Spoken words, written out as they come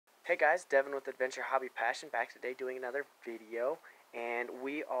Hey guys, Devin with Adventure Hobby Passion back today doing another video, and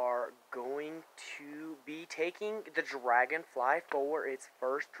we are going to be taking the Dragonfly for its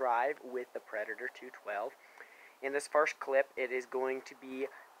first drive with the Predator 212. In this first clip, it is going to be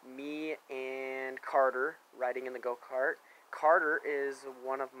me and Carter riding in the go-kart. Carter is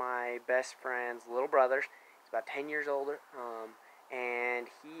one of my best friend's little brothers. He's about 10 years older, and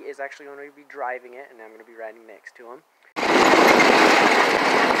he is actually going to be driving it, and I'm going to be riding next to him.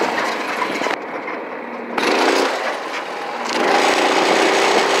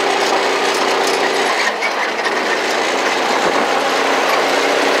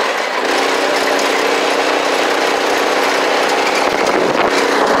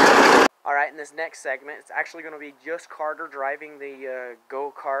 Alright, in this next segment, it's actually going to be just Carter driving the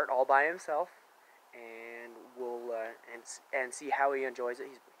go-kart all by himself, and we'll and see how he enjoys it.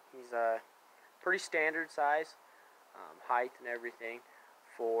 He's pretty standard size, height and everything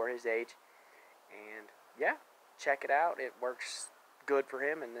for his age, and yeah, check it out. It works good for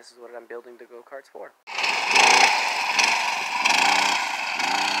him, and this is what I'm building the go-karts for.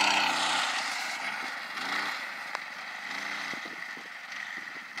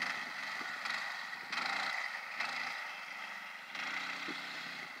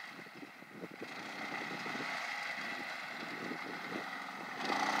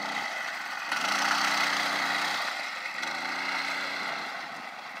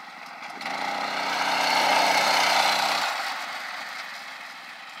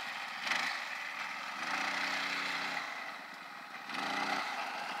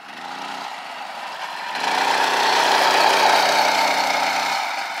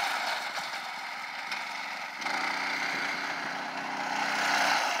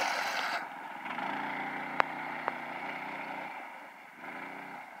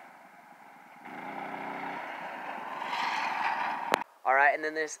 Alright, and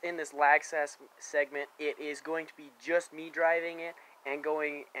then in this lag segment, it is going to be just me driving it and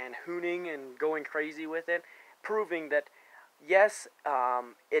going and hooning and going crazy with it, proving that, yes,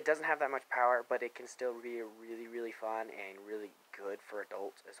 it doesn't have that much power, but it can still be really, really fun and really good for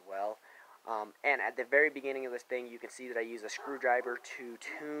adults as well. And at the very beginning of this thing, you can see that I use a screwdriver to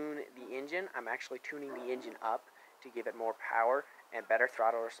tune the engine. I'm actually tuning the engine up to give it more power and better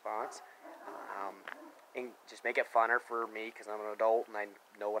throttle response. And just make it funner for me because I'm an adult and I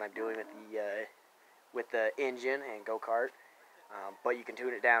know what I'm doing with the engine and go-kart. But you can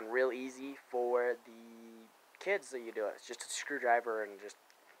tune it down real easy for the kids that you do it. It's just a screwdriver and just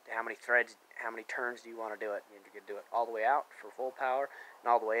how many threads, how many turns do you want to do it. You can do it all the way out for full power and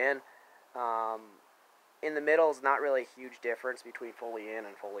all the way in. In the middle is not really a huge difference between fully in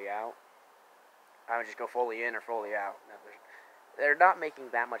and fully out. I would just go fully in or fully out. They're not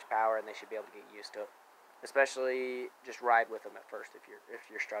making that much power, and they should be able to get used to it. Especially just ride with them at first if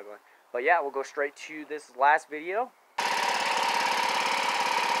you're struggling. But yeah, we'll go straight to this last video.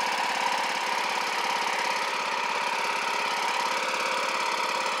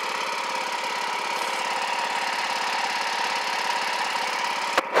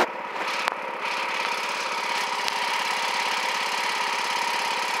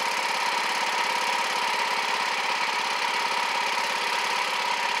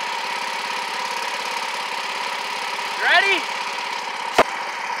 Ready?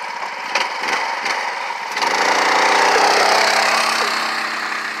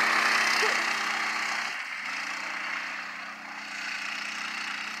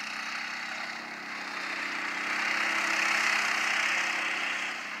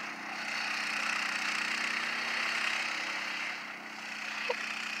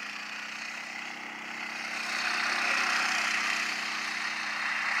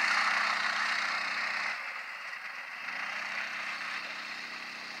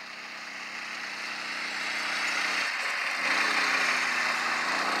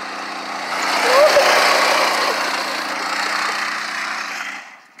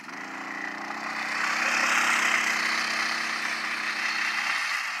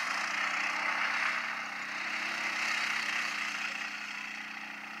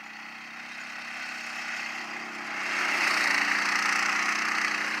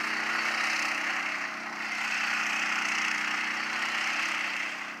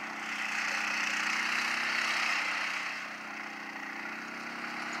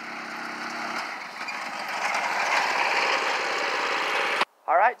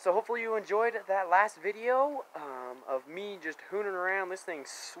 Alright, so hopefully you enjoyed that last video of me just hooning around. This thing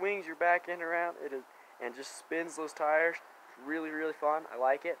swings your back end around and just spins those tires. It's really, really fun. I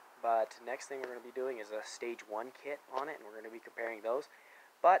like it. But next thing we're going to be doing is a Stage 1 kit on it, and we're going to be comparing those.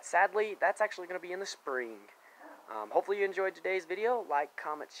 But sadly, that's actually going to be in the spring. Hopefully you enjoyed today's video. Like,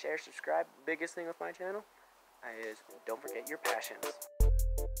 comment, share, subscribe. Biggest thing with my channel is don't forget your passions.